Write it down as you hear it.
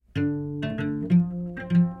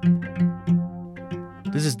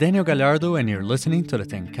This is Daniel Gallardo, and you're listening to the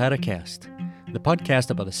Tenkara Cast, the podcast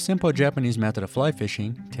about the simple Japanese method of fly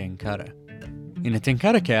fishing, Tenkara. In the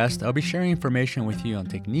Tenkara Cast, I'll be sharing information with you on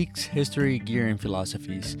techniques, history, gear, and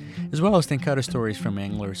philosophies, as well as Tenkara stories from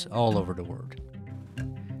anglers all over the world.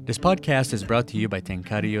 This podcast is brought to you by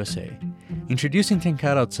Tenkara USA, introducing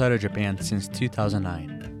Tenkara outside of Japan since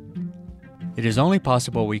 2009. It is only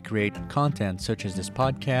possible we create content such as this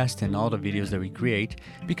podcast and all the videos that we create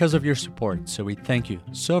because of your support, so we thank you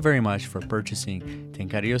so very much for purchasing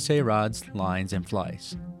Tenkara USA rods, lines, and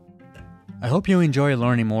flies. I hope you enjoy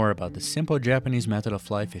learning more about the simple Japanese method of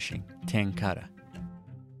fly fishing, Tenkara.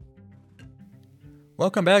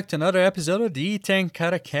 Welcome back to another episode of the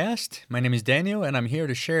Tenkara Cast. My name is Daniel, and I'm here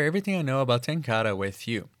to share everything I know about Tenkara with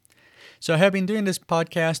you. So I have been doing this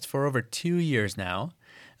podcast for over 2 years now.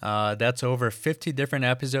 That's over 50 different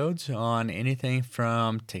episodes on anything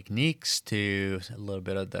from techniques to a little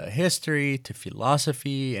bit of the history to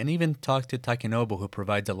philosophy, and even talk to Takenobu, who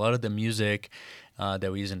provides a lot of the music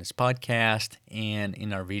that we use in this podcast and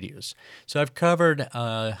in our videos. So I've covered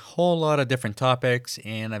a whole lot of different topics,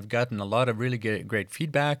 and I've gotten a lot of really great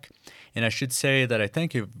feedback. And I should say that I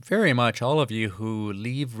thank you very much, all of you who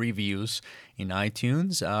leave reviews in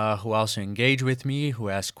iTunes, who also engage with me, who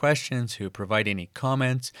ask questions, who provide any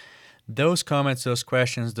comments. Those comments, those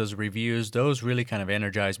questions, those reviews, those really kind of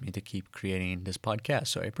energize me to keep creating this podcast.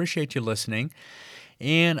 So I appreciate you listening.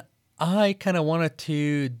 And I kind of wanted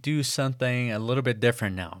to do something a little bit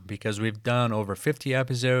different now because we've done over 50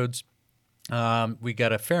 episodes. We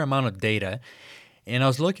got a fair amount of data. And I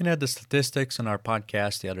was looking at the statistics on our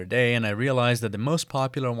podcast the other day, and I realized that the most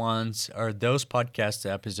popular ones are those podcast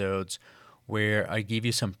episodes where I give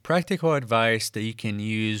you some practical advice that you can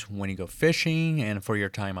use when you go fishing and for your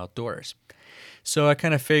time outdoors. So I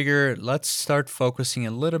kind of figure let's start focusing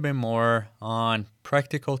a little bit more on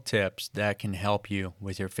practical tips that can help you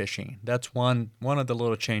with your fishing. That's one of the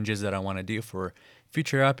little changes that I want to do for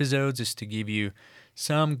future episodes, is to give you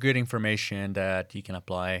some good information that you can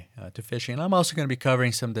apply to fishing. And I'm also going to be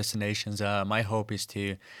covering some destinations. My hope is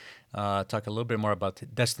to talk a little bit more about the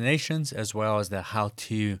destinations as well as the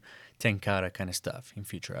how-to Tenkara kind of stuff in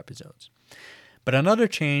future episodes. But another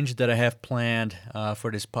change that I have planned for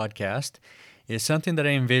this podcast is something that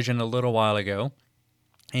I envisioned a little while ago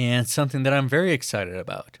and something that I'm very excited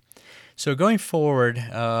about. So going forward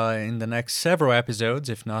in the next several episodes,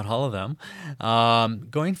 if not all of them,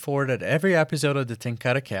 going forward at every episode of the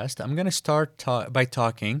Tenkara Cast, I'm going to start by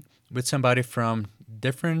talking with somebody from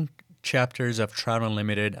different chapters of Trout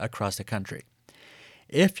Unlimited across the country.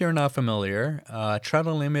 If you're not familiar, Trout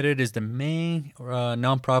Unlimited is the main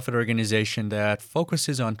nonprofit organization that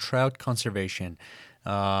focuses on trout conservation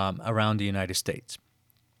around the United States.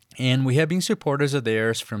 And we have been supporters of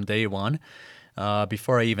theirs from day one.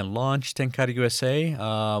 Before I even launched Tenkara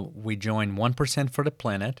USA, we joined 1% for the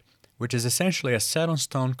Planet, which is essentially a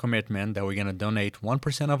set-on-stone commitment that we're going to donate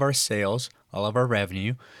 1% of our sales, all of our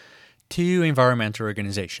revenue, to environmental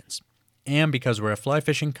organizations. And because we're a fly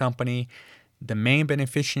fishing company, the main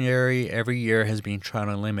beneficiary every year has been Trout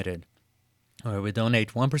Unlimited. We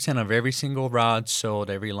donate 1% of every single rod sold,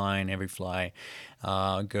 every line, every fly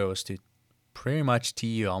goes to pretty much to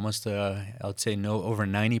you. Almost, I would say, over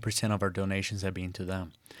 90% of our donations have been to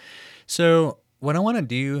them. So what I want to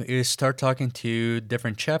do is start talking to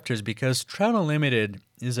different chapters because Trout Unlimited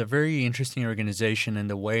is a very interesting organization in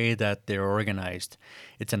the way that they're organized.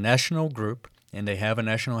 It's a national group, and they have a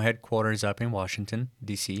national headquarters up in Washington,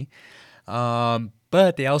 D.C.,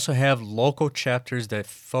 but they also have local chapters that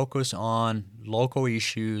focus on local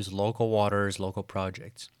issues, local waters, local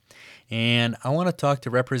projects. And I want to talk to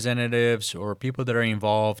representatives or people that are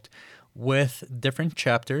involved with different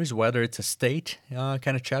chapters, whether it's a state kind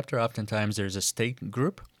of chapter. Oftentimes there's a state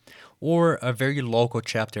group or a very local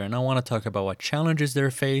chapter. And I want to talk about what challenges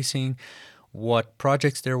they're facing, what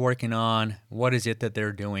projects they're working on, what is it that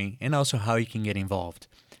they're doing, and also how you can get involved.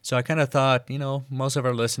 So I kind of thought, most of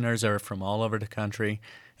our listeners are from all over the country,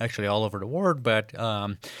 actually all over the world, but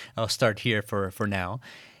I'll start here for now.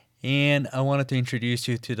 And I wanted to introduce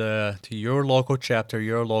you to your local chapter,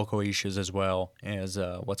 your local issues, as well as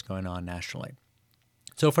what's going on nationally.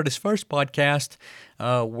 So for this first podcast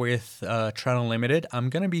with Trout Unlimited, I'm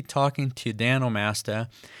going to be talking to Dan Omasta,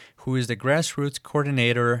 who is the grassroots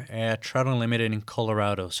coordinator at Trout Unlimited in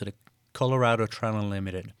Colorado, so the Colorado Trout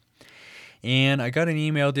Unlimited. And I got an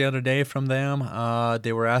email the other day from them.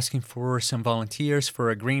 They were asking for some volunteers for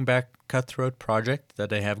a greenback cutthroat project that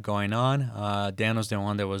they have going on. Dan was the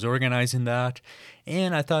one that was organizing that.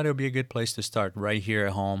 And I thought it would be a good place to start right here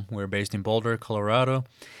at home. We're based in Boulder, Colorado.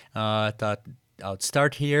 I thought I'll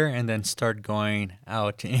start here and then start going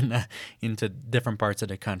out into different parts of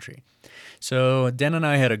the country. So Dan and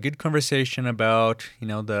I had a good conversation about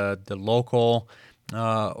the local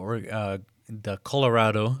or the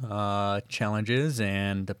Colorado challenges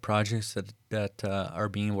and the projects that are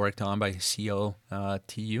being worked on by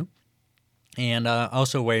COTU, and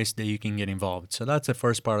also ways that you can get involved. So that's the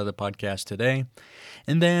first part of the podcast today.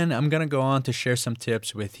 And then I'm going to go on to share some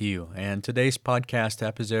tips with you. And today's podcast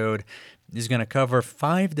episode is going to cover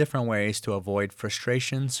 5 different ways to avoid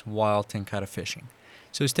frustrations while tenkara fishing.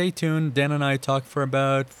 So stay tuned. Dan and I talk for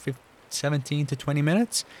about 17 to 20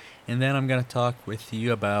 minutes, and then I'm going to talk with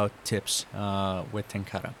you about tips with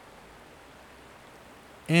tenkara.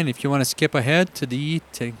 And if you want to skip ahead to the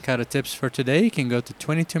tenkara tips for today, you can go to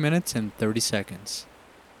 22 minutes and 30 seconds.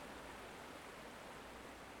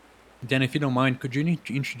 Dan, if you don't mind, could you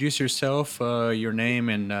introduce yourself, your name,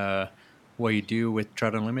 and what you do with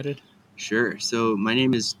Trout Unlimited? Sure. So my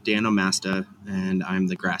name is Dan Omasta, and I'm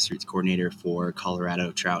the grassroots coordinator for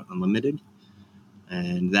Colorado Trout Unlimited.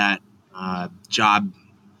 And that job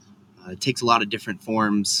takes a lot of different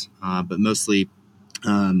forms, but mostly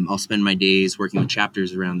I'll spend my days working with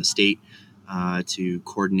chapters around the state to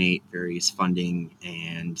coordinate various funding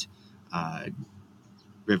and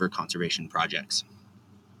river conservation projects.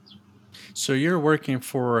 So you're working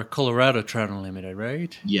for Colorado Trout Unlimited,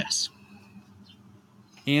 right? Yes.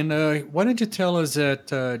 And why don't you tell us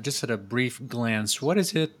that, just at a brief glance, what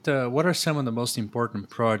is it? What are some of the most important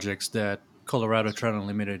projects that Colorado Trout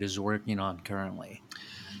Unlimited is working on currently?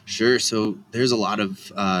 Sure. So there's a lot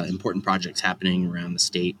of important projects happening around the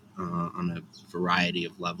state on a variety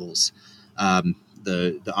of levels.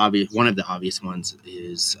 The obvious one of the obvious ones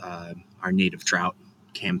is our native trout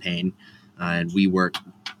campaign, and we work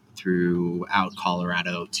throughout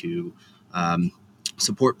Colorado to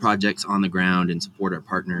support projects on the ground and support our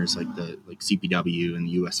partners like CPW and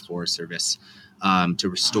the U.S. Forest Service to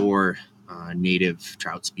restore native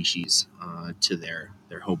trout species to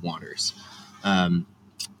their home waters.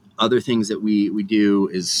 Other things that we do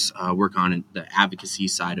is work on the advocacy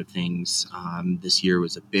side of things. This year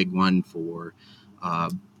was a big one for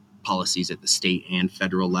policies at the state and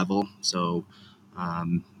federal level. So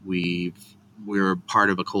we're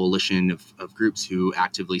part of a coalition of groups who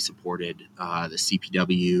actively supported the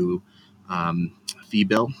CPW fee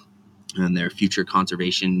bill and their Future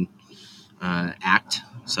Conservation Act.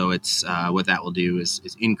 So it's what that will do is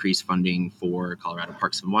increase funding for Colorado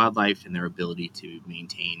Parks and Wildlife and their ability to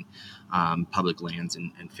maintain public lands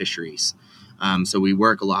and fisheries. So we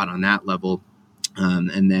work a lot on that level.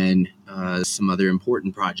 And then some other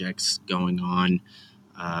important projects going on.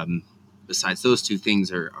 Besides those two things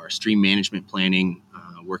are stream management planning,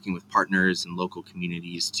 working with partners and local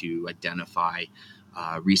communities to identify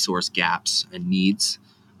resource gaps and needs,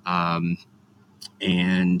 and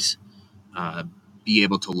be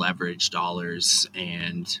able to leverage dollars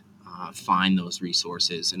and find those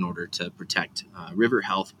resources in order to protect river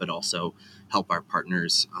health, but also help our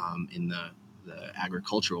partners in the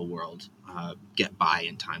agricultural world get by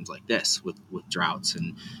in times like this with droughts,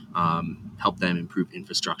 and help them improve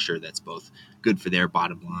infrastructure that's both good for their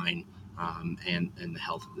bottom line and the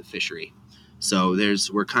health of the fishery. So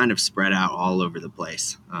we're kind of spread out all over the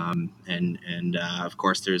place, and of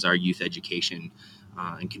course there's our youth education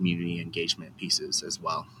and community engagement pieces as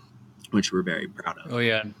well, which we're very proud of. Oh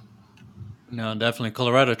yeah, no, definitely.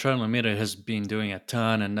 Colorado Trout Unlimited has been doing a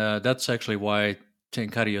ton, and that's actually why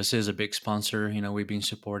Tenkara is a big sponsor. We've been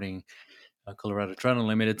supporting Colorado Trout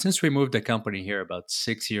Unlimited since we moved the company here about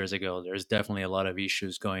 6 years ago. There's definitely a lot of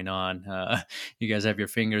issues going on. You guys have your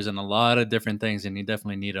fingers in a lot of different things, and you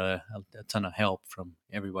definitely need a ton of help from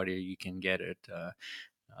everybody you can get it.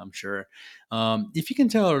 I'm sure. If you can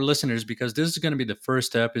tell our listeners, because this is going to be the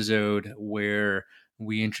first episode where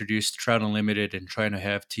we introduced Trout Unlimited and trying to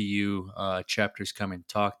have TU chapters come and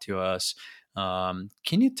talk to us. Can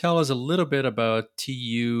you tell us a little bit about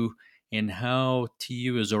TU and how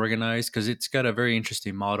TU is organized? Because it's got a very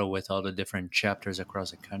interesting model with all the different chapters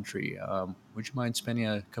across the country. Would you mind spending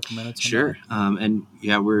a couple minutes on Sure. And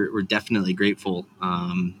yeah, we're definitely grateful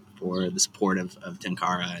for the support of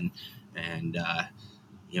Tenkara, and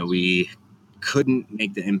we couldn't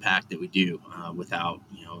make the impact that we do without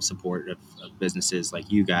support of businesses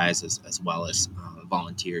like you guys, as well as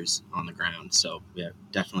volunteers on the ground. So yeah,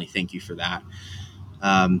 definitely thank you for that.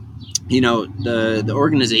 The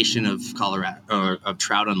organization of Colorado, or of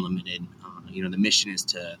Trout Unlimited, the mission is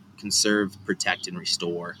to conserve, protect, and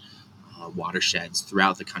restore watersheds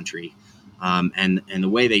throughout the country. And the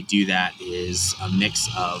way they do that is a mix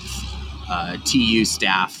of TU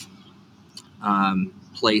staff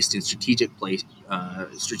placed in strategic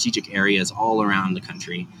strategic areas all around the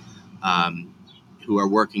country, um, who are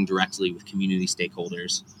working directly with community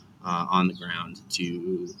stakeholders on the ground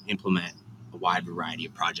to implement a wide variety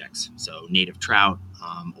of projects. So native trout,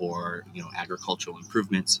 or agricultural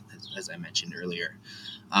improvements, as I mentioned earlier.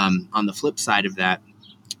 On the flip side of that,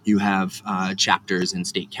 you have chapters in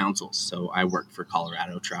state councils. So I work for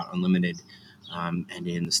Colorado Trout Unlimited, and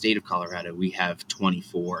in the state of Colorado, we have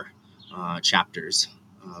 24 chapters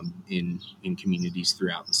in communities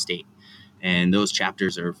throughout the state, and those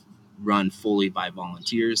chapters are run fully by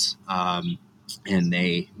volunteers, and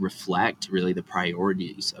they reflect really the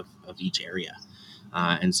priorities of each area.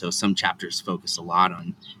 And so some chapters focus a lot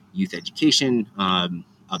on youth education.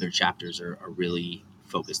 Other chapters are really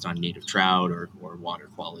focused on native trout or water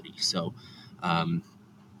quality. So um,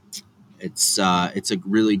 it's a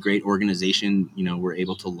really great organization. We're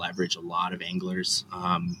able to leverage a lot of anglers.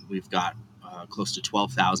 We've got close to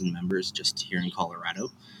 12,000 members just here in Colorado,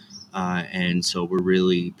 and so we're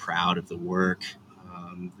really proud of the work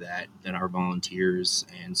that our volunteers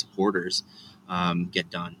and supporters get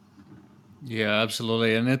done. Yeah,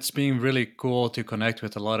 absolutely. And it's been really cool to connect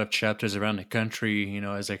with a lot of chapters around the country,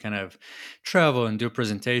 as I kind of travel and do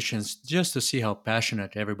presentations, just to see how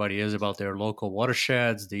passionate everybody is about their local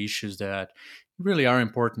watersheds, the issues that really are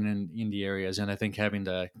important in the areas. And I think having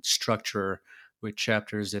the structure with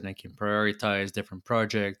chapters that they can prioritize different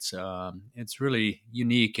projects, it's really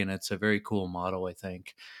unique and it's a very cool model, I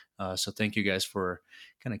think. So thank you guys for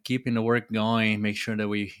kind of keeping the work going, make sure that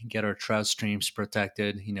we get our trout streams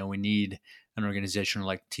protected. We need an organization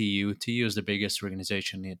like TU. TU is the biggest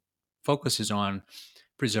organization. It focuses on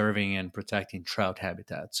preserving and protecting trout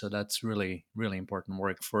habitat. So that's really, really important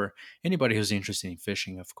work for anybody who's interested in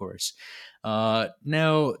fishing, of course.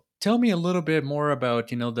 Now, tell me a little bit more about,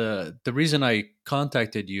 the reason I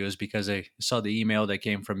contacted you is because I saw the email that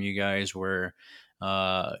came from you guys where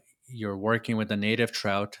uh, you're working with the native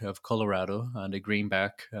trout of Colorado, the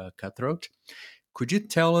greenback cutthroat. Could you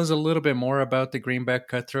tell us a little bit more about the greenback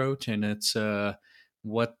cutthroat and its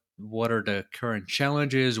what are the current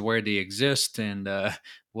challenges, where they exist, and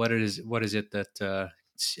what is it that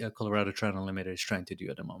Colorado Trout Unlimited is trying to do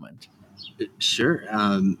at the moment? Sure.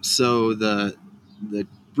 So the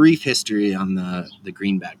brief history on the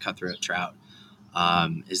greenback cutthroat trout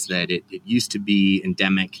is that it used to be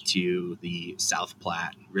endemic to the South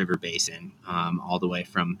Platte River Basin, all the way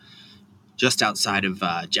from just outside of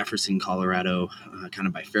Jefferson, Colorado, kind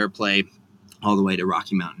of by Fairplay, all the way to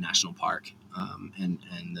Rocky Mountain National Park,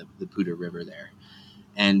 and the Poudre River there.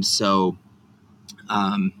 And so,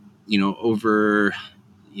 um, over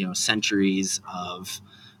centuries of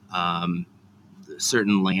um,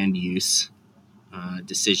 certain land use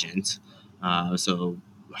decisions. So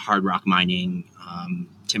hard rock mining,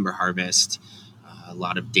 timber harvest, a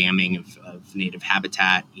lot of damming of native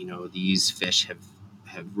habitat. These fish have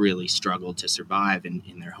really struggled to survive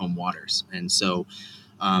in their home waters. And so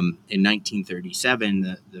in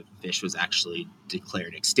 1937, the fish was actually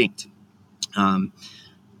declared extinct. Um,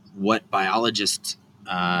 what biologists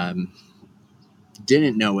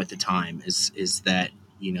didn't know at the time is that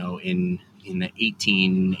in the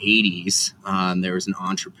 1880s, there was an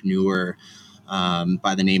entrepreneur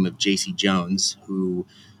by the name of J.C. Jones who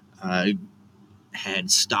uh,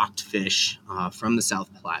 had stocked fish from the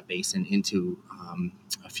South Platte Basin into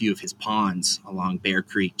a few of his ponds along Bear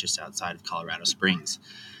Creek, just outside of Colorado Springs.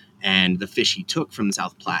 And the fish he took from the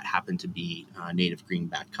South Platte happened to be native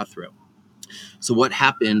greenback cutthroat. So what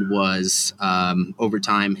happened was, over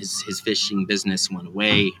time, his fishing business went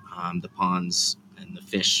away. The ponds and the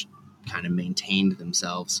fish kind of maintained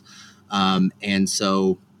themselves, and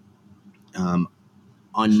so um,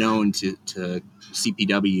 unknown to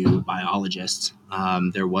CPW biologists,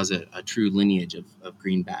 there was a true lineage of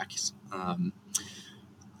greenbacks.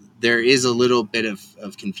 There is a little bit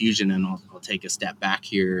of confusion, and I'll take a step back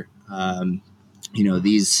here.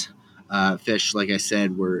 These fish, like I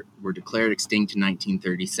said, were declared extinct in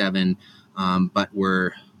 1937, but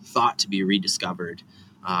were thought to be rediscovered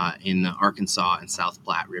in the Arkansas and South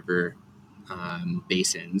Platte River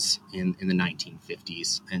basins in the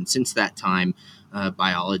 1950s. And since that time,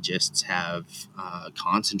 biologists have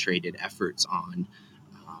concentrated efforts on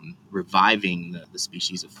reviving the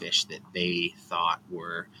species of fish that they thought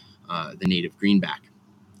were the native greenback.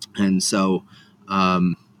 And so,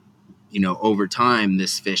 over time,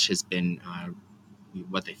 this fish has been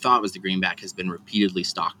what they thought was the greenback has been repeatedly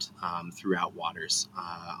stocked throughout waters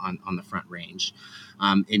on the Front Range.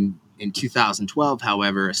 In 2012,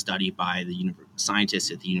 however, a study by the scientists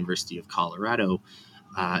at the University of Colorado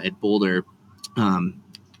at Boulder,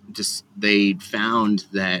 they found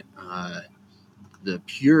that the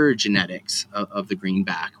pure genetics of the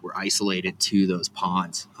greenback were isolated to those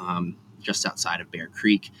ponds just outside of Bear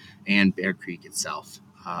Creek and Bear Creek itself.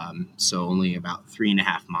 So only about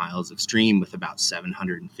 3.5 miles of stream with about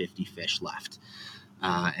 750 fish left.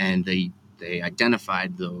 And they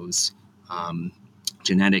identified those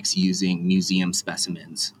genetics using museum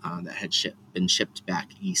specimens that had been shipped back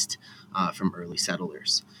east from early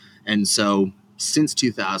settlers. And so since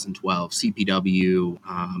 2012, CPW,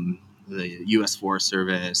 the U.S. Forest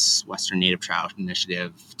Service, Western Native Trout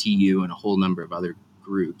Initiative, TU, and a whole number of other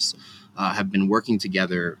groups have been working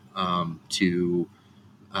together to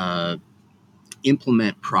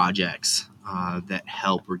implement projects that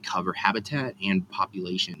help recover habitat and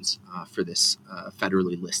populations for this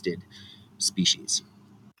federally listed species.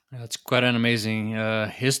 That's quite an amazing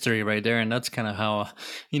history right there, and that's kind of how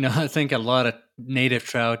I think a lot of native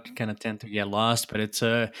trout kind of tend to get lost. But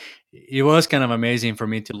it was kind of amazing for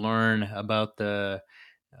me to learn about the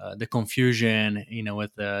confusion,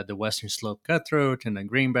 with the western slope cutthroat and the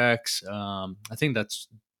greenbacks. I think that's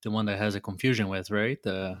the one that has a confusion with, right?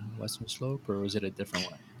 The western slope, or was it a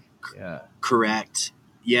different one? Yeah. Correct.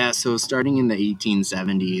 Yeah, so starting in the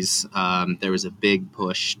 1870s, there was a big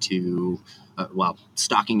push to,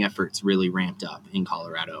 stocking efforts really ramped up in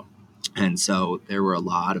Colorado. And so there were a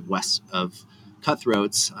lot of west of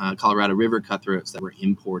cutthroats, Colorado River cutthroats that were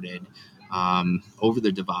imported over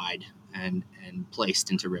the divide and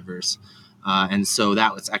placed into rivers. And so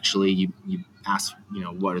that was actually, you asked,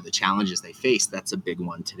 what are the challenges they face? That's a big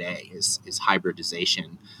one today is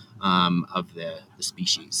hybridization of the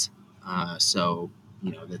species. So,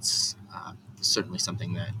 that's certainly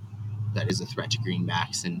something that is a threat to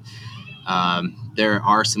greenbacks. And there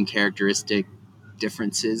are some characteristic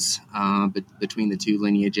differences between the two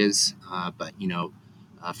lineages, but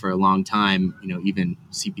for a long time, even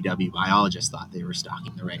CPW biologists thought they were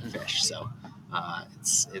stocking the right fish. So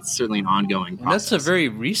it's certainly an ongoing And that's a process. very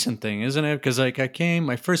recent thing, isn't it? Because like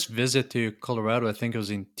my first visit to Colorado, I think it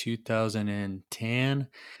was in 2010,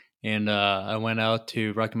 and I went out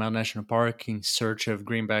to Rocky Mountain National Park in search of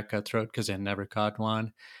greenback cutthroat because I never caught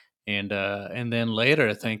one. And then later,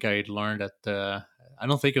 I think I learned that I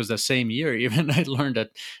don't think it was the same year. Even I learned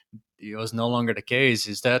that it was no longer the case.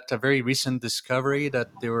 Is that a very recent discovery that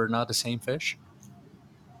they were not the same fish?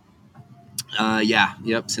 Yeah,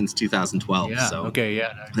 yep, since 2012. Yeah. So Okay.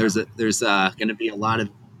 Yeah. I remember. there's going to be a lot of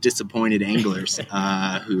disappointed anglers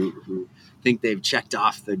who think they've checked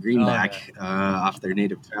off the Oh yeah. greenback off their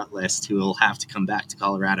native trout list, who will have to come back to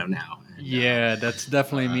Colorado now, and Yeah, that's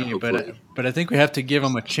definitely me. hopefully But I think we have to give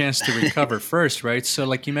them a chance to recover first, right? So,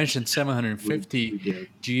 like you mentioned, 750. we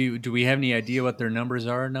do. Do we have any idea what their numbers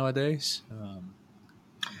are nowadays?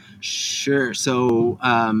 Sure. So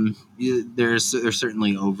there's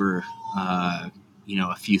certainly over a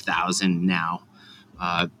few thousand now.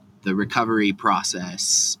 Uh, the recovery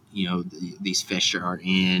process, these fish are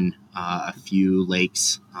in a few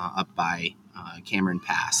lakes up by Cameron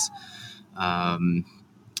Pass. Um,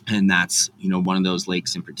 and that's one of those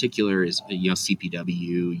lakes in particular is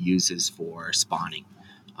CPW uses for spawning.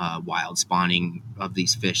 Wild spawning of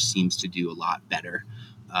these fish seems to do a lot better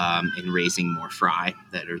in raising more fry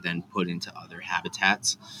that are then put into other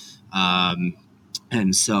habitats. Um,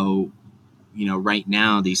 and so, right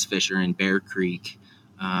now these fish are in Bear Creek,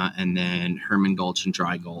 and then Herman Gulch and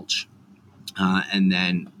Dry Gulch, and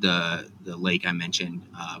then the lake I mentioned,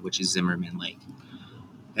 which is Zimmerman Lake.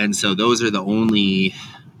 And so those are the only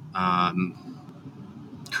um,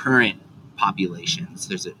 current populations.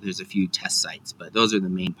 There's a few test sites, but those are the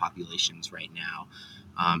main populations right now.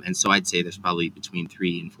 And so I'd say there's probably between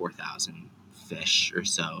 3,000 and 4,000 fish or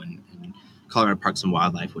so. And Colorado Parks and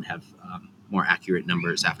Wildlife would have more accurate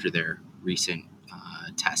numbers after their recent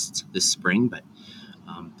tests this spring, but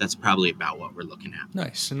that's probably about what we're looking at.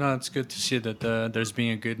 Nice. No, it's good to see that there's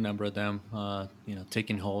been a good number of them,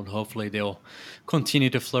 taking hold. Hopefully, they'll continue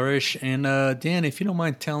to flourish. And Dan, if you don't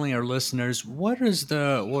mind telling our listeners, what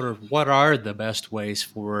are the best ways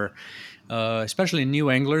for especially new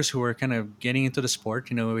anglers who are kind of getting into the sport.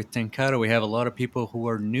 With Tenkara, we have a lot of people who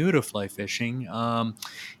are new to fly fishing,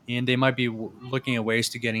 and they might be looking at ways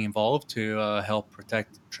to getting involved to help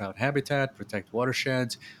protect trout habitat, protect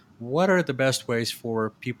watersheds. What are the best ways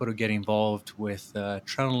for people to get involved with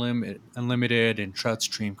Unlimited and trout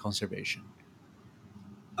stream conservation?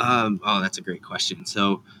 Oh, that's a great question.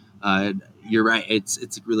 So, you're right.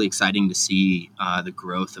 It's really exciting to see the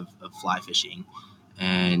growth of fly fishing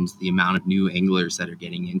and the amount of new anglers that are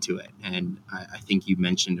getting into it. And I think you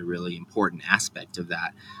mentioned a really important aspect of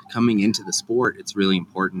that. Coming into the sport, it's really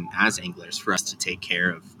important as anglers for us to take care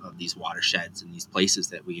of these watersheds and these places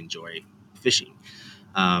that we enjoy fishing.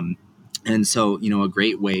 Um, And so, a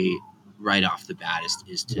great way right off the bat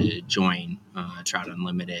is to join Trout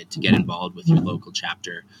Unlimited, to get involved with your local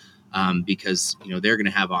chapter, because they're going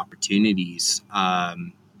to have opportunities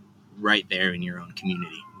right there in your own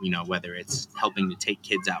community. Whether it's helping to take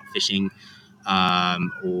kids out fishing,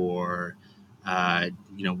 or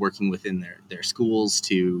working within their schools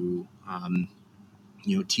to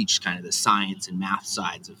teach kind of the science and math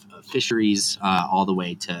sides of fisheries, all the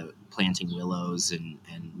way to planting willows and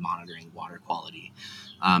monitoring water quality.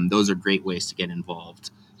 Those are great ways to get involved.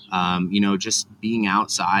 Just being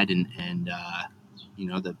outside and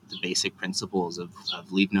the basic principles of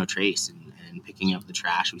leave no trace, and picking up the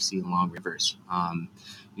trash we see along rivers.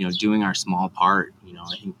 Doing our small part,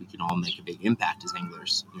 I think we can all make a big impact as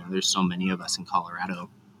anglers. There's so many of us in Colorado,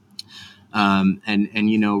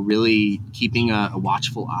 and really keeping a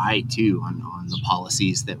watchful eye too on the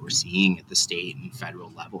policies that we're seeing at the state and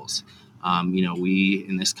federal levels. We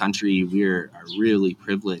in this country, are really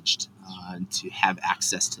privileged to have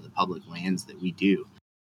access to the public lands that we do.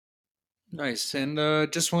 Nice. And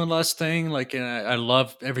just one last thing, like I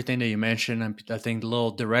love everything that you mentioned. I think a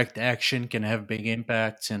little direct action can have big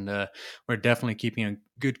impacts, and we're definitely keeping a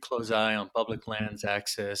good close eye on public lands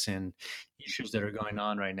access and issues that are going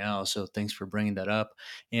on right now. So thanks for bringing that up.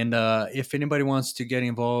 And if anybody wants to get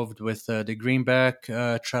involved with the Greenback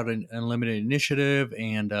Trout Unlimited initiative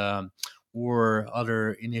and or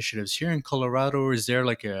other initiatives here in Colorado, is there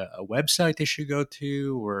like a website they should go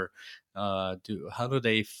to, or do how do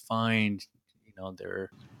they find their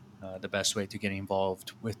the best way to get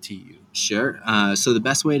involved with TU? Sure. So the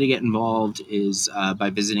best way to get involved is by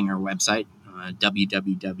visiting our website,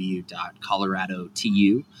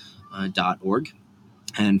 www.coloradotu.org.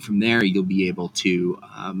 And from there, you'll be able to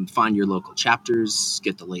find your local chapters,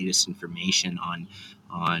 get the latest information on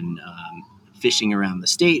fishing around the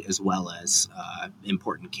state, as well as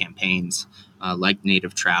important campaigns like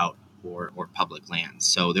native trout or public lands.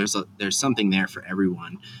 So there's something there for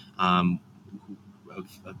everyone, of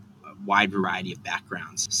a wide variety of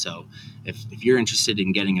backgrounds. So if you're interested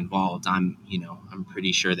in getting involved, I'm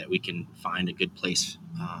pretty sure that we can find a good place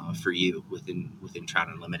for you within Trout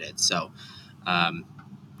Unlimited. So um,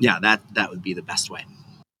 yeah, that would be the best way.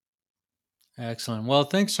 Excellent. Well,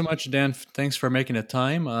 thanks so much, Dan. Thanks for making the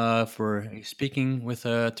time for speaking with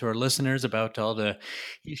to our listeners about all the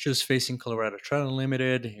issues facing Colorado Trout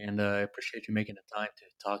Unlimited, and I appreciate you making the time to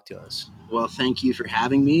talk to us. Well, thank you for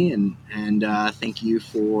having me, and thank you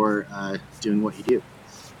for doing what you do.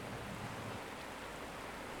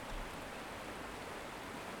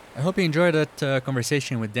 I hope you enjoyed that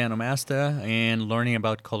conversation with Dan Omasta and learning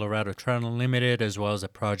about Colorado Trout Unlimited, as well as the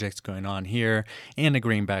projects going on here and the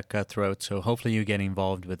Greenback Cutthroat. So hopefully you get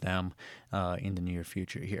involved with them in the near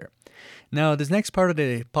future here. Now, this next part of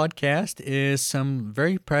the podcast is some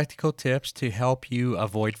very practical tips to help you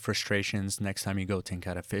avoid frustrations next time you go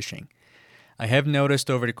Tenkara fishing. I have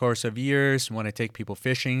noticed over the course of years when I take people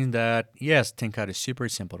fishing that, yes, Tenkara is super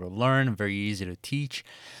simple to learn, very easy to teach.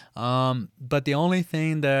 But the only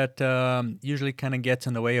thing that usually kind of gets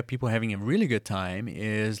in the way of people having a really good time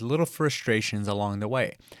is little frustrations along the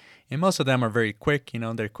way. And most of them are very quick,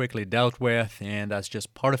 they're quickly dealt with, and that's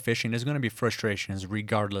just part of fishing. There's going to be frustrations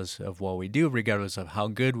regardless of what we do, regardless of how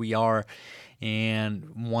good we are. And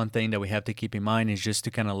one thing that we have to keep in mind is just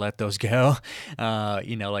to kind of let those go.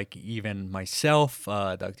 Like even myself,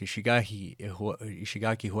 Dr.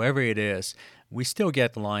 Ishigaki, whoever it is, we still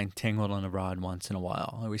get the line tangled on the rod once in a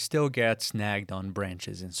while. We still get snagged on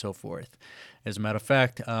branches and so forth. As a matter of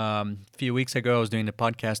fact, a few weeks ago, I was doing the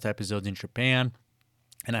podcast episodes in Japan,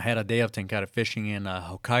 and I had a day of Tenkara fishing in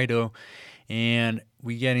Hokkaido, and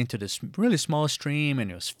we get into this really small stream,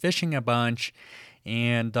 and it was fishing a bunch,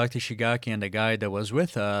 and Dr. Shigaki and the guy that was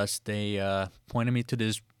with us, they pointed me to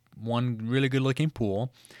this one really good-looking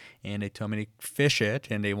pool, and they told me to fish it,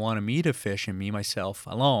 and they wanted me to fish, and me, myself,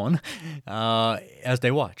 alone, as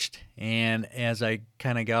they watched. And as I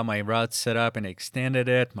kind of got my rod set up and extended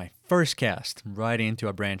it, my first cast right into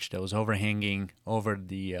a branch that was overhanging over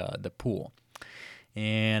the pool.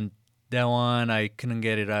 And that one, I couldn't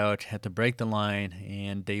get it out, had to break the line,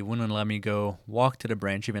 and they wouldn't let me go walk to the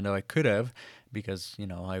branch, even though I could have, because,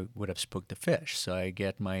 I would have spooked the fish. So I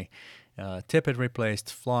get my tippet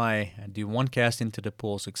replaced, fly, I do one cast into the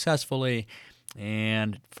pool successfully,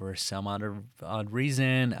 and for some odd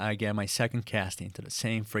reason, I get my second cast into the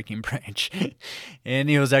same freaking branch. And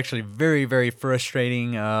it was actually very, very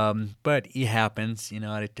frustrating, but it happens.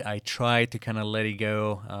 I tried to kind of let it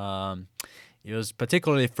go. It was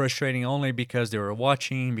particularly frustrating only because they were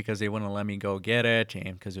watching, because they wouldn't let me go get it,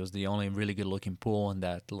 and because it was the only really good-looking pool in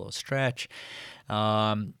that little stretch.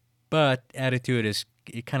 but attitude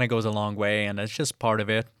it kind of goes a long way, and that's just part of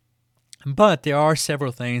it. But there are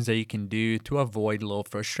several things that you can do to avoid low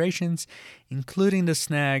frustrations, including the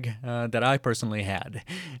snag that I personally had.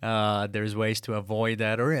 There's ways to avoid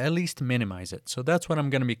that or at least minimize it. So that's what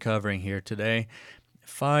I'm going to be covering here today.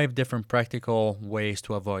 5 different practical ways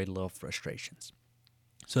to avoid low frustrations.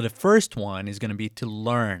 So the first one is going to be to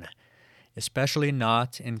learn, especially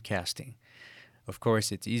not in casting. Of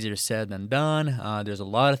course, it's easier said than done. There's a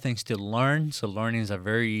lot of things to learn. So learning is a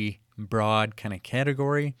very broad kind of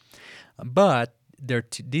category. But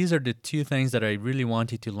these are the 2 things that I really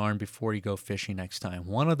want you to learn before you go fishing next time.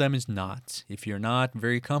 One of them is knots. If you're not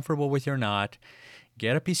very comfortable with your knot,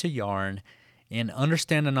 get a piece of yarn and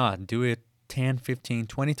understand the knot. Do it 10, 15,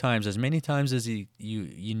 20 times, as many times as you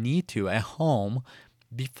need to at home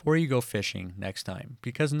before you go fishing next time.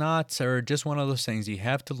 Because knots are just one of those things you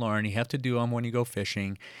have to learn. You have to do them when you go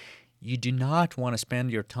fishing. You do not want to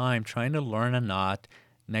spend your time trying to learn a knot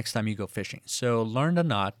next time you go fishing. So learn the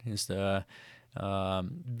knot is the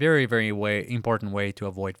very, very important way to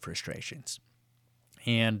avoid frustrations.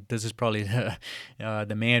 And this is probably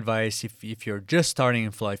the main advice. If you're just starting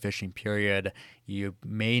in fly fishing, period, you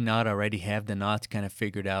may not already have the knots kind of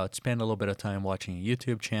figured out. Spend a little bit of time watching a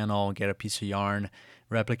YouTube channel, get a piece of yarn,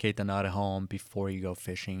 replicate the knot at home before you go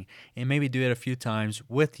fishing, and maybe do it a few times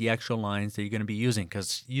with the actual lines that you're going to be using,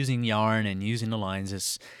 because using yarn and using the lines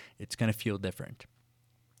it's going to feel different.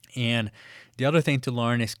 And the other thing to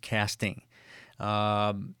learn is casting.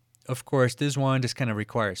 Of course, this one just kind of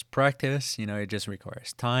requires practice. It just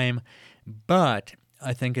requires time. But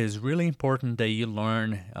I think it is really important that you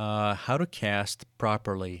learn how to cast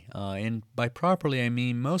properly. And by properly, I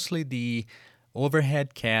mean mostly the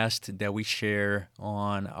overhead cast that we share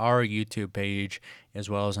on our YouTube page as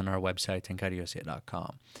well as on our website,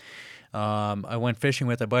 tenkara.com. I went fishing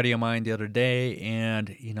with a buddy of mine the other day,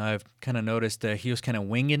 and I've kind of noticed that he was kind of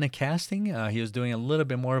winging the casting. He was doing a little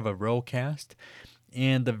bit more of a roll cast,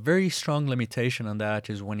 and the very strong limitation on that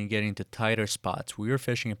is when you get into tighter spots. We were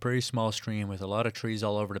fishing a pretty small stream with a lot of trees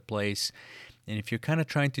all over the place, and if you're kind of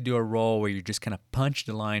trying to do a roll where you just kind of punch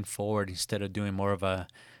the line forward instead of doing more of a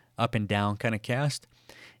up and down kind of cast,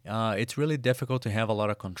 it's really difficult to have a lot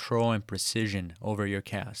of control and precision over your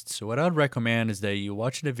cast. So what I'd recommend is that you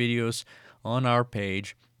watch the videos on our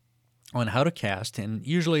page on how to cast, and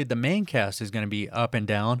usually the main cast is going to be up and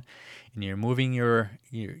down, and you're moving your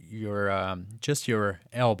just your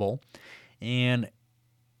elbow, and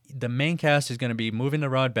the main cast is going to be moving the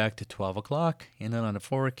rod back to 12 o'clock, and then on the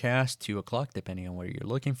forward cast 2 o'clock, depending on where you're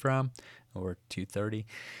looking from, or 2:30,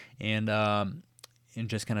 and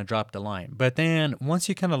just kind of drop the line. But then once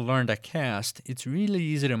you kind of learn that cast, it's really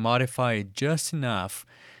easy to modify it just enough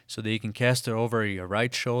so that you can cast it over your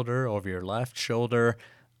right shoulder, over your left shoulder,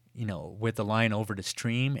 with the line over the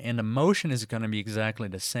stream. And the motion is going to be exactly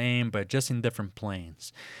the same, but just in different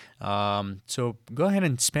planes. So go ahead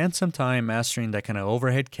and spend some time mastering that kind of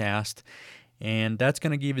overhead cast, and that's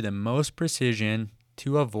going to give you the most precision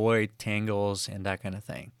to avoid tangles and that kind of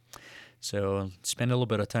thing. So spend a little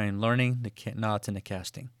bit of time learning the knots and the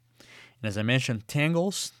casting. And as I mentioned,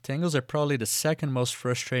 tangles are probably the second most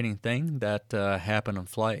frustrating thing that happen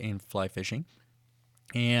in fly fishing.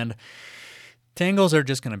 And tangles are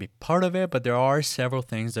just going to be part of it, but there are several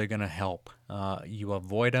things that are going to help you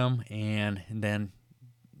avoid them, and then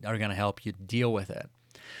are going to help you deal with it.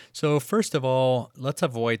 So first of all, let's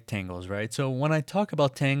avoid tangles, right? So when I talk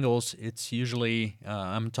about tangles, it's usually,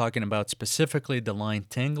 I'm talking about specifically the line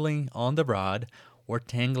tangling on the rod or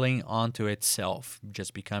tangling onto itself,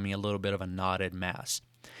 just becoming a little bit of a knotted mass.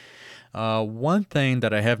 One thing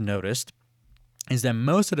that I have noticed is that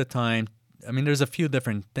most of the time, there's a few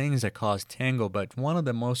different things that cause tangle, but one of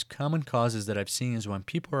the most common causes that I've seen is when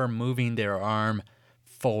people are moving their arm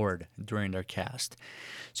forward during their cast.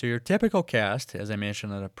 So your typical cast, as I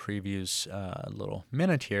mentioned in a previous little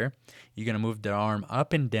minute here, you're going to move the arm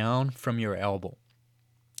up and down from your elbow.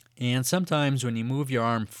 And sometimes when you move your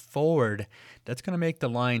arm forward, that's going to make the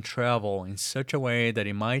line travel in such a way that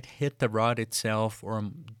it might hit the rod itself,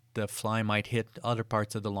 or the fly might hit other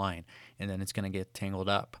parts of the line, and then it's going to get tangled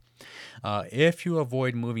up. If you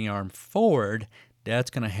avoid moving your arm forward,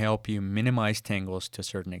 that's going to help you minimize tangles to a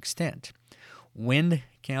certain extent. Wind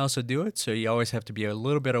can also do it, so you always have to be a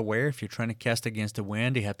little bit aware. If you're trying to cast against the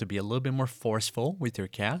wind, you have to be a little bit more forceful with your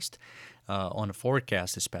cast, on a forward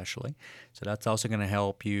cast especially. So that's also going to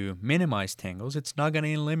help you minimize tangles. It's not going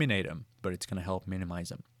to eliminate them, but it's going to help minimize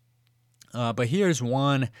them. But here's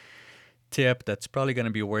one tip that's probably going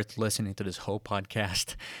to be worth listening to this whole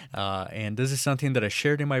podcast. And this is something that I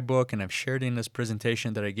shared in my book, and I've shared in this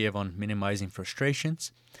presentation that I gave on minimizing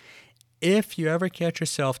frustrations. if you ever catch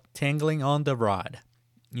yourself tangling on the rod,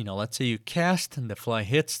 let's say you cast and the fly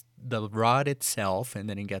hits the rod itself and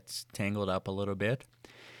then it gets tangled up a little bit,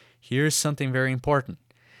 here's something very important.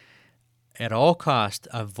 At all costs,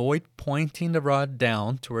 avoid pointing the rod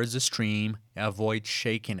down towards the stream, avoid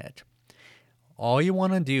shaking it. All you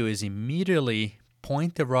want to do is immediately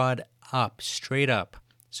point the rod up, straight up.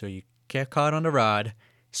 So you get caught on the rod,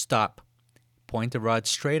 stop. Point the rod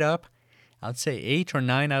straight up. I'd say 8 or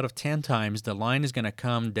 9 out of 10 times the line is going to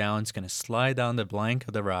come down, it's going to slide down the blank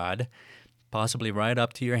of the rod, possibly right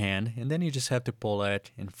up to your hand, and then you just have to pull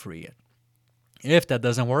it and free it. If that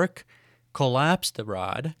doesn't work, collapse the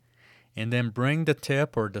rod and then bring the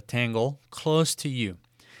tip or the tangle close to you.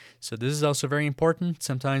 So this is also very important.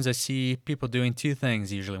 Sometimes I see people doing two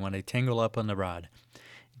things usually when they tangle up on the rod.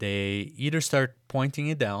 They either start pointing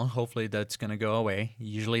it down, hopefully that's going to go away. It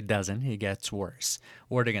usually doesn't, it gets worse.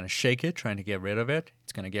 Or they're going to shake it, trying to get rid of it.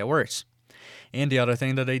 It's going to get worse. And the other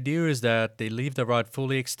thing that they do is that they leave the rod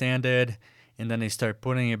fully extended, and then they start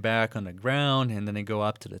putting it back on the ground, and then they go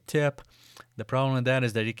up to the tip. The problem with that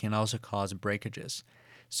is that it can also cause breakages.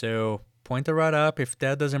 So point the rod up. If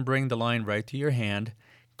that doesn't bring the line right to your hand,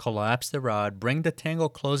 collapse the rod, bring the tangle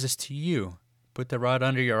closest to you. Put the rod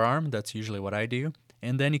under your arm, that's usually what I do.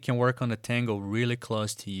 And then you can work on the tangle really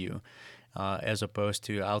close to you, as opposed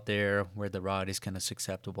to out there where the rod is kind of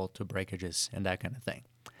susceptible to breakages and that kind of thing.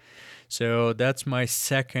 So that's my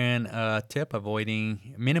second tip,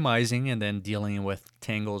 minimizing and then dealing with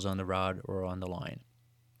tangles on the rod or on the line.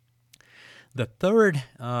 The third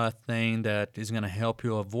thing that is going to help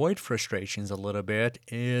you avoid frustrations a little bit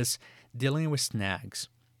is dealing with snags.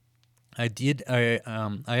 I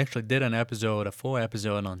actually did a full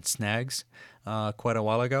episode on snags quite a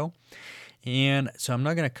while ago. And so I'm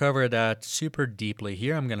not going to cover that super deeply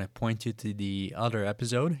here. I'm going to point you to the other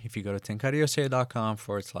episode. If you go to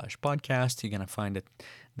tenkara.com/podcast, you're going to find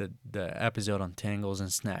the episode on tangles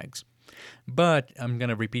and snags. But I'm going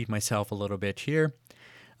to repeat myself a little bit here.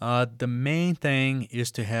 The main thing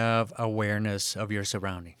is to have awareness of your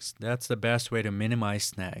surroundings. That's the best way to minimize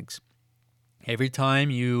snags. Every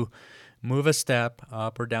time you move a step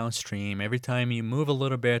up or downstream, every time you move a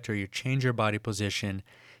little bit or you change your body position,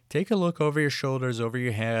 take a look over your shoulders, over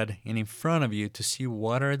your head, and in front of you to see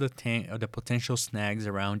what are the potential snags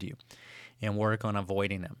around you and work on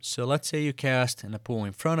avoiding them. So let's say you cast in a pool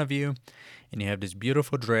in front of you and you have this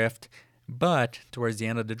beautiful drift, but towards the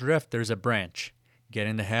end of the drift, there's a branch. Get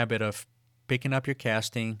in the habit of picking up your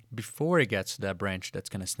casting before it gets to that branch that's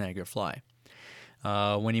going to snag your fly.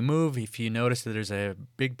 When you move, if you notice that there's a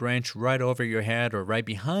big branch right over your head or right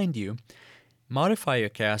behind you, modify your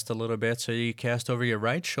cast a little bit so you cast over your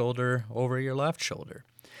right shoulder, over your left shoulder.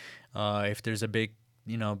 If there's a big,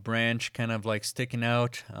 branch kind of like sticking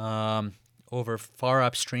out over far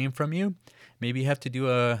upstream from you, maybe you have to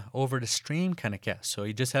do a over the stream kind of cast. So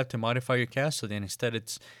you just have to modify your cast so then instead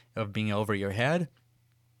of being over your head,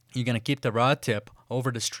 you're going to keep the rod tip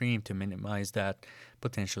over the stream to minimize that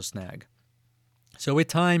potential snag. So with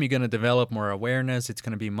time, you're going to develop more awareness. It's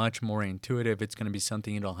going to be much more intuitive. It's going to be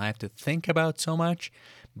something you don't have to think about so much.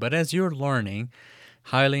 But as you're learning,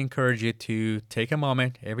 highly encourage you to take a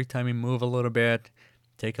moment every time you move a little bit,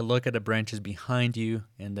 take a look at the branches behind you,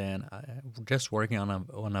 and then just working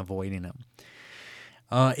on avoiding them.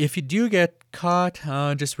 If you do get caught,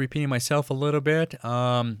 just repeating myself a little bit,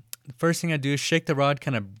 the first thing I do is shake the rod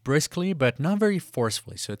kind of briskly, but not very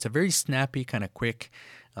forcefully. So it's a very snappy, kind of quick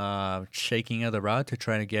shaking of the rod to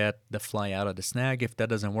try to get the fly out of the snag. If that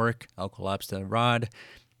doesn't work, I'll collapse the rod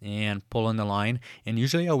and pull on the line. And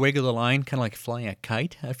usually I'll wiggle the line kind of like flying a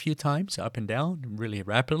kite a few times up and down really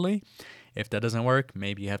rapidly. If that doesn't work,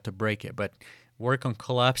 maybe you have to break it. But work on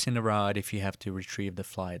collapsing the rod if you have to retrieve the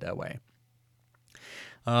fly that way.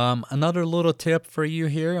 Another little tip for you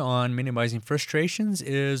here on minimizing frustrations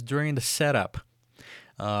is during the setup.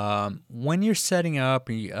 When you're setting up,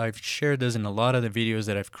 I've shared this in a lot of the videos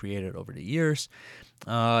that I've created over the years.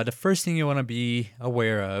 The first thing you want to be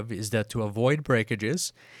aware of is that to avoid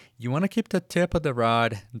breakages, you want to keep the tip of the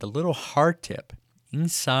rod, the little hard tip,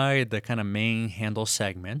 inside the kind of main handle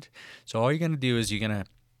segment. So all you're going to do is you're going to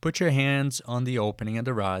put your hands on the opening of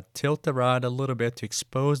the rod, tilt the rod a little bit to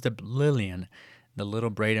expose the lilian, the little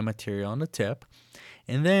braided material on the tip.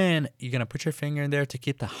 And then you're going to put your finger in there to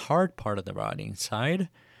keep the hard part of the rod inside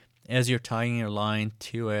as you're tying your line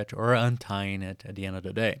to it or untying it at the end of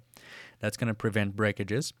the day. That's going to prevent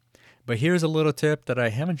breakages. But here's a little tip that I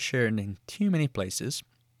haven't shared in too many places.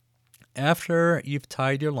 After you've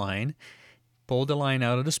tied your line, pull the line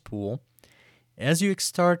out of the spool. As you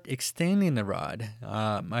start extending the rod,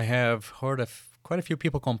 I have heard of quite a few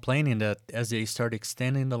people complaining that as they start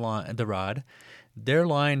extending the rod, their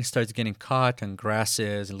line starts getting caught on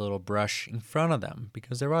grasses, a little brush in front of them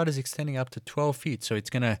because the rod is extending up to 12 feet. So it's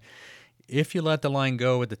going to, if you let the line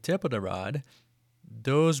go with the tip of the rod,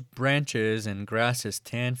 those branches and grasses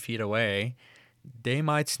 10 feet away, they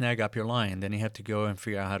might snag up your line. Then you have to go and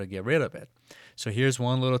figure out how to get rid of it. So here's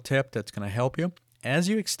one little tip that's going to help you. As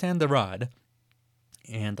you extend the rod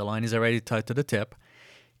and the line is already tied to the tip,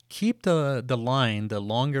 keep the line, the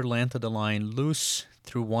longer length of the line, loose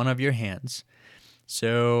through one of your hands.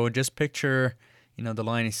 So just picture, the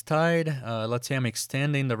line is tied. Let's say I'm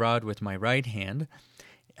extending the rod with my right hand.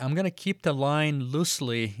 I'm going to keep the line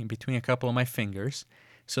loosely in between a couple of my fingers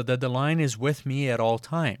so that the line is with me at all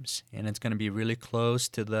times. And it's going to be really close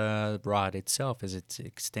to the rod itself as it's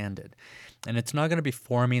extended. And it's not going to be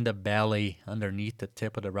forming the belly underneath the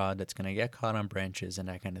tip of the rod that's going to get caught on branches and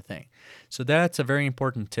that kind of thing. So that's a very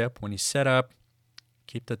important tip. When you set up,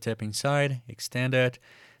 keep the tip inside, extend it.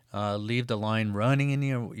 Leave the line running in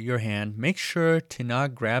your hand. Make sure to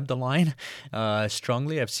not grab the line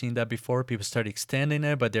strongly. I've seen that before. People start extending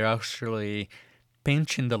it, but they're actually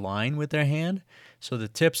pinching the line with their hand. So the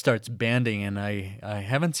tip starts bending, and I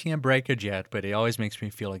haven't seen a breakage yet, but it always makes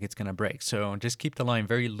me feel like it's going to break. So just keep the line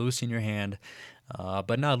very loose in your hand,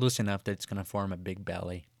 but not loose enough that it's going to form a big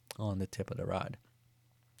belly on the tip of the rod.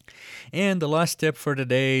 And the last tip for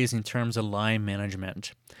today is in terms of line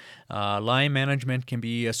management. Line management can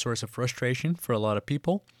be a source of frustration for a lot of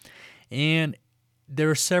people, and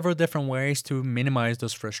there are several different ways to minimize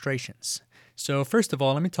those frustrations. So first of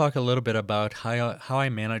all, let me talk a little bit about how I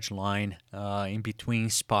manage line in between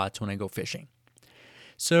spots when I go fishing.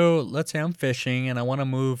 So let's say I'm fishing and I want to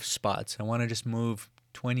move spots. I want to just move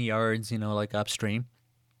 20 yards, like upstream.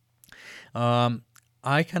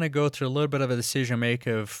 I kind of go through a little bit of a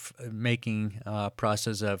decision-making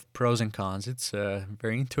process of pros and cons. It's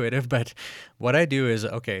very intuitive, but what I do is,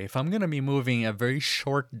 okay, if I'm going to be moving a very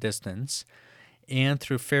short distance and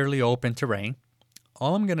through fairly open terrain,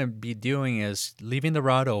 all I'm going to be doing is leaving the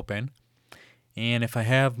rod open, and if I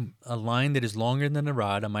have a line that is longer than the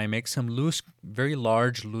rod, I might make some very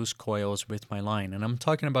large loose coils with my line. And I'm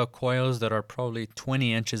talking about coils that are probably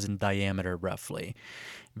 20 inches in diameter, roughly.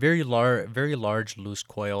 Very large loose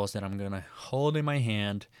coils that I'm going to hold in my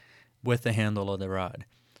hand with the handle of the rod.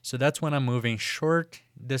 So that's when I'm moving short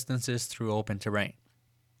distances through open terrain.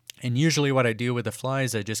 And usually what I do with the fly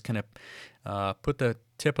is I just kind of put the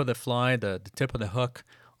tip of the fly, the tip of the hook,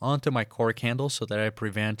 onto my cork handle so that I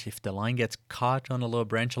prevent, if the line gets caught on a little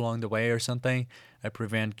branch along the way or something, I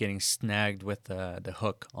prevent getting snagged with the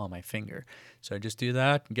hook on my finger. So I just do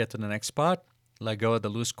that, get to the next spot, let go of the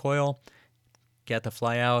loose coil, get the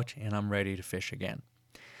fly out, and I'm ready to fish again.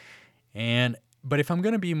 But if I'm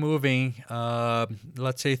going to be moving,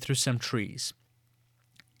 let's say through some trees,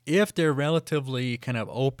 if they're relatively kind of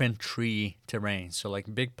open tree terrain, so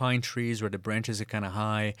like big pine trees where the branches are kind of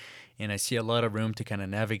high and I see a lot of room to kind of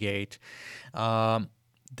navigate, the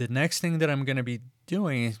next thing that I'm going to be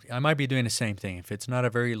doing is I might be doing the same thing. If it's not a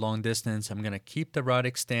very long distance, I'm going to keep the rod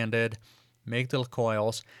extended, make little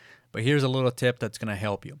coils, but here's a little tip that's going to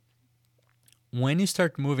help you. When you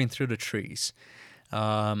start moving through the trees,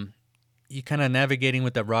 you're kind of navigating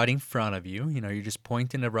with the rod in front of you. You're just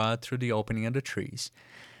pointing the rod through the opening of the trees.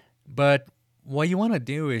 But what you want to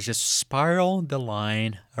do is just spiral the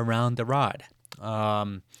line around the rod.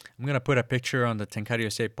 I'm going to put a picture on the Tenkara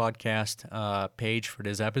USA podcast page for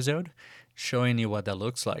this episode showing you what that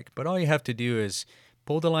looks like. But all you have to do is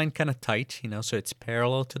pull the line kind of tight, so it's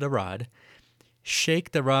parallel to the rod.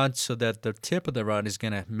 Shake the rod so that the tip of the rod is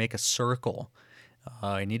going to make a circle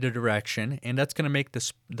in either direction, and that's going to make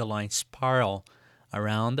the line spiral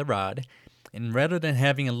around the rod. And rather than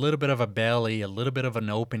having a little bit of a belly, a little bit of an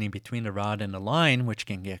opening between the rod and the line, which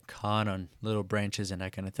can get caught on little branches and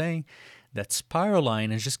that kind of thing, that spiral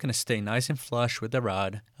line is just going to stay nice and flush with the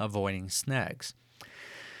rod, avoiding snags.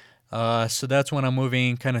 So that's when I'm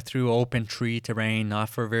moving kind of through open tree terrain, not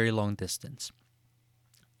for a very long distance.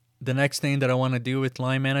 The next thing that I want to do with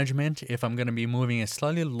line management, if I'm going to be moving a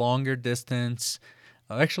slightly longer distance,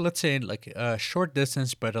 actually let's say like a short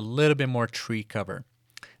distance but a little bit more tree cover.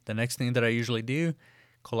 The next thing that I usually do,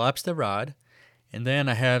 collapse the rod, and then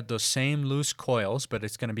I have those same loose coils, but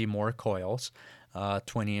it's going to be more coils,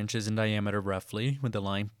 20 inches in diameter roughly, with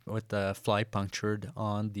the fly punctured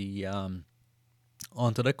on the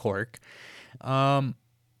onto the cork.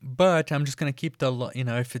 But I'm just going to keep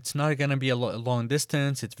if it's not going to be a long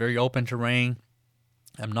distance, it's very open terrain.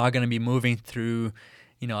 I'm not going to be moving through,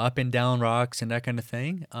 up and down rocks and that kind of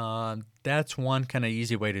thing. That's one kind of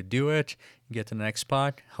easy way to do it. Get to the next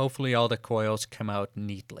spot. Hopefully all the coils come out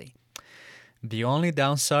neatly. The only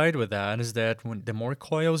downside with that is that the more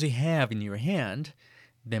coils you have in your hand,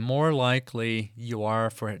 the more likely you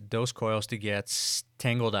are for those coils to get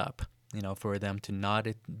tangled up, for them to knot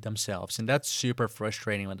it themselves. And that's super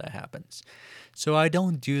frustrating when that happens. So I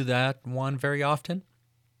don't do that one very often.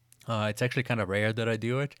 It's actually kind of rare that I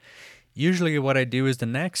do it. Usually what I do is the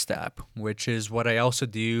next step, which is what I also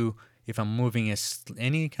do if I'm moving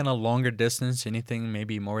any kind of longer distance, anything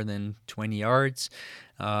maybe more than 20 yards.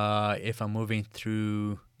 If I'm moving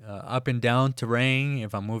through up and down terrain,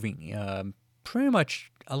 if I'm moving pretty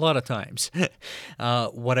much a lot of times,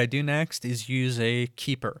 what I do next is use a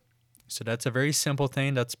keeper. So that's a very simple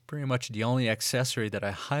thing. That's pretty much the only accessory that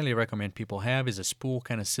I highly recommend people have is a spool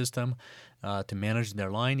kind of system to manage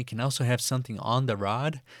their line. You can also have something on the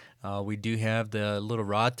rod. We do have the little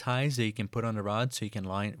rod ties that you can put on the rod so you can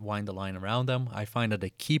wind the line around them. I find that the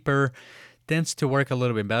keeper tends to work a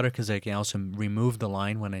little bit better because I can also remove the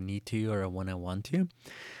line when I need to or when I want to.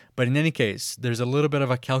 But in any case, there's a little bit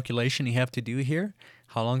of a calculation you have to do here.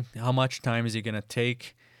 How much time is it going to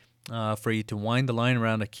take for you to wind the line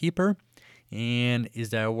around a keeper, and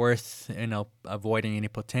is that worth avoiding any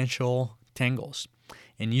potential tangles?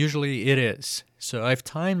 And usually it is. So I've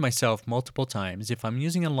timed myself multiple times. If I'm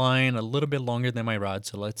using a line a little bit longer than my rod,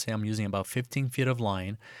 so let's say I'm using about 15 feet of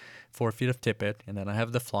line, 4 feet of tippet, and then I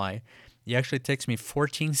have the fly, it actually takes me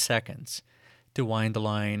 14 seconds to wind the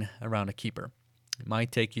line around a keeper. It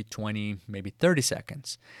might take you 20, maybe 30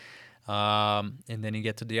 seconds. And then you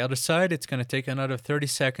get to the other side, it's going to take another 30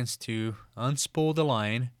 seconds to unspool the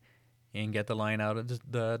line and get the line out of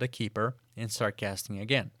the keeper and start casting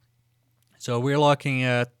again. So we're looking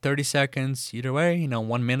at 30 seconds either way,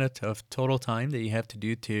 1 minute of total time that you have to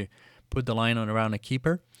do to put the line on around a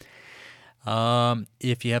keeper.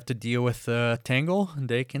 If you have to deal with a tangle,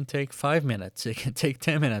 they can take 5 minutes. It can take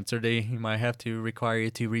 10 minutes, or they might have to require you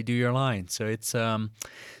to redo your line. So it's a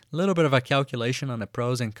little bit of a calculation on the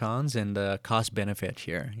pros and cons and the cost benefit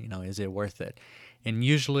here. Is it worth it? And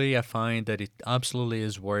usually I find that it absolutely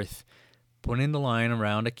is worth putting the line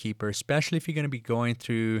around a keeper, especially if you're going to be going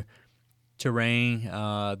through terrain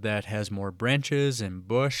that has more branches and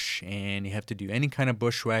bush, and you have to do any kind of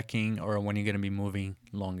bushwhacking, or when you're going to be moving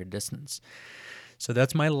longer distance. So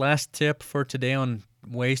that's my last tip for today on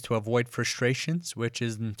ways to avoid frustrations, which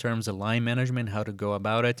is in terms of line management, how to go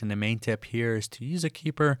about it. And the main tip here is to use a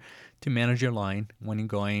keeper to manage your line when you're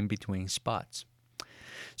going between spots.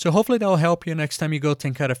 So hopefully that will help you next time you go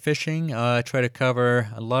tenkara fishing. I try to cover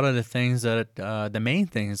a lot of the things the main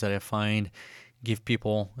things that I find give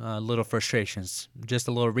people little frustrations. Just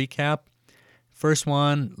a little recap. First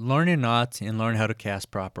one, learn your knots and learn how to cast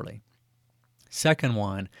properly. Second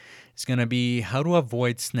one is going to be how to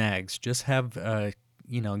avoid snags. Just have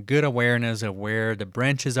good awareness of where the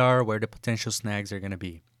branches are, where the potential snags are going to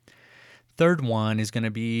be. Third one is going to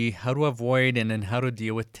be how to avoid and then how to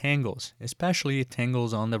deal with tangles, especially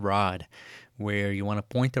tangles on the rod, where you want to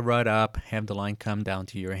point the rod up, have the line come down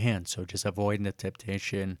to your hand. So just avoiding the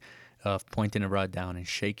temptation of pointing the rod down and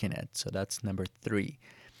shaking it. So that's number 3.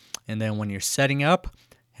 And then when you're setting up,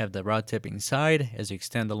 have the rod tip inside. As you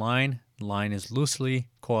extend the line is loosely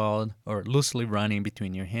coiled or loosely running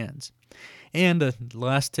between your hands. And the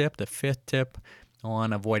last tip, the 5th tip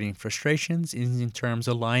on avoiding frustrations, is in terms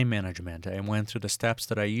of line management. I went through the steps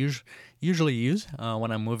that I usually use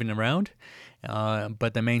when I'm moving around.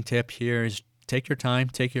 But the main tip here is take your time,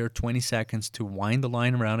 take your 20 seconds to wind the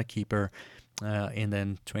line around a keeper, and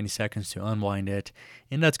then 20 seconds to unwind it.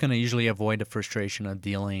 And that's going to usually avoid the frustration of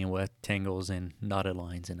dealing with tangles and knotted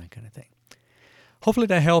lines and that kind of thing. Hopefully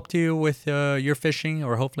that helped you with your fishing,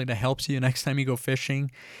 or hopefully that helps you next time you go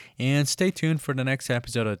fishing. And stay tuned for the next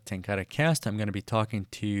episode of Tenkara Cast. I'm going to be talking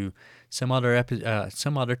to some other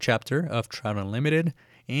chapter of Trout Unlimited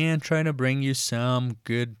and trying to bring you some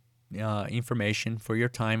good information for your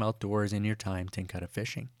time outdoors and your time Tenkara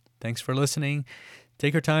fishing. Thanks for listening.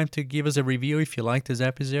 Take your time to give us a review if you liked this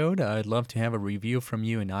episode. I'd love to have a review from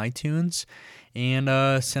you in iTunes. And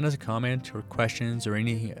send us a comment or questions or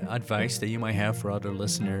any advice that you might have for other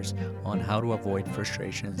listeners on how to avoid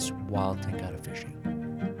frustrations while tenkara fishing.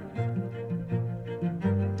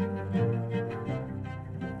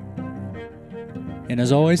 And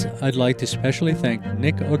as always, I'd like to especially thank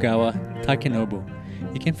Nick Ogawa Takenobu.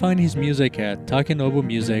 You can find his music at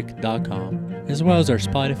takenobumusic.com, as well as our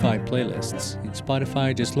Spotify playlists. In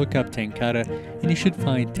Spotify, just look up Tenkara, and you should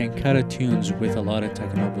find Tenkara tunes with a lot of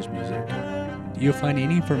Takenobu's music. You'll find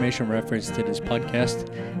any information reference to this podcast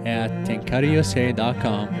at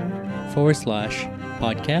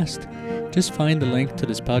tenkarausa.com/podcast. Just find the link to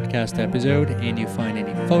this podcast episode, and you find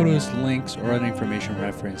any photos, links, or other information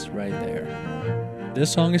reference right there. This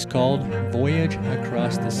song is called Voyage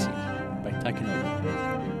Across the Sea by Takanori.